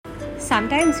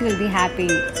Sometimes you'll be happy,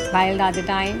 while the other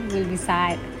time you'll be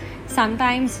sad.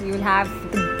 Sometimes you'll have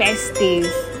the best days,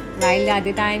 while the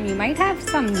other time you might have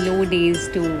some low days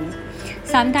too.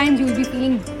 Sometimes you'll be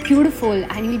feeling beautiful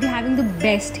and you'll be having the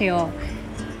best hair.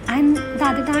 And the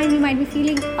other time you might be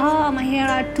feeling, oh, my hair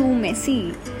are too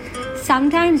messy.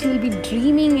 Sometimes you'll be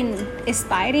dreaming and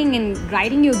aspiring and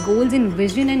writing your goals and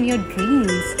vision and your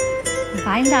dreams,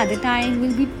 while the other time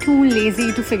you'll be too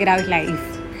lazy to figure out life.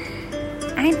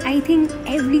 And I think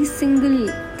every single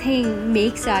thing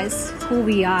makes us who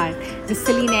we are. The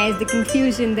silliness, the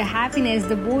confusion, the happiness,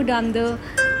 the boredom, the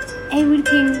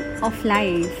everything of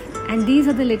life. And these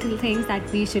are the little things that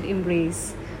we should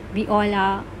embrace. We all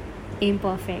are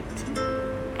imperfect.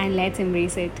 And let's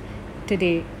embrace it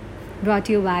today. Brought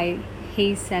to you by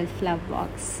Hey Self Love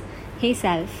Box. Hey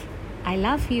Self, I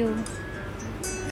love you.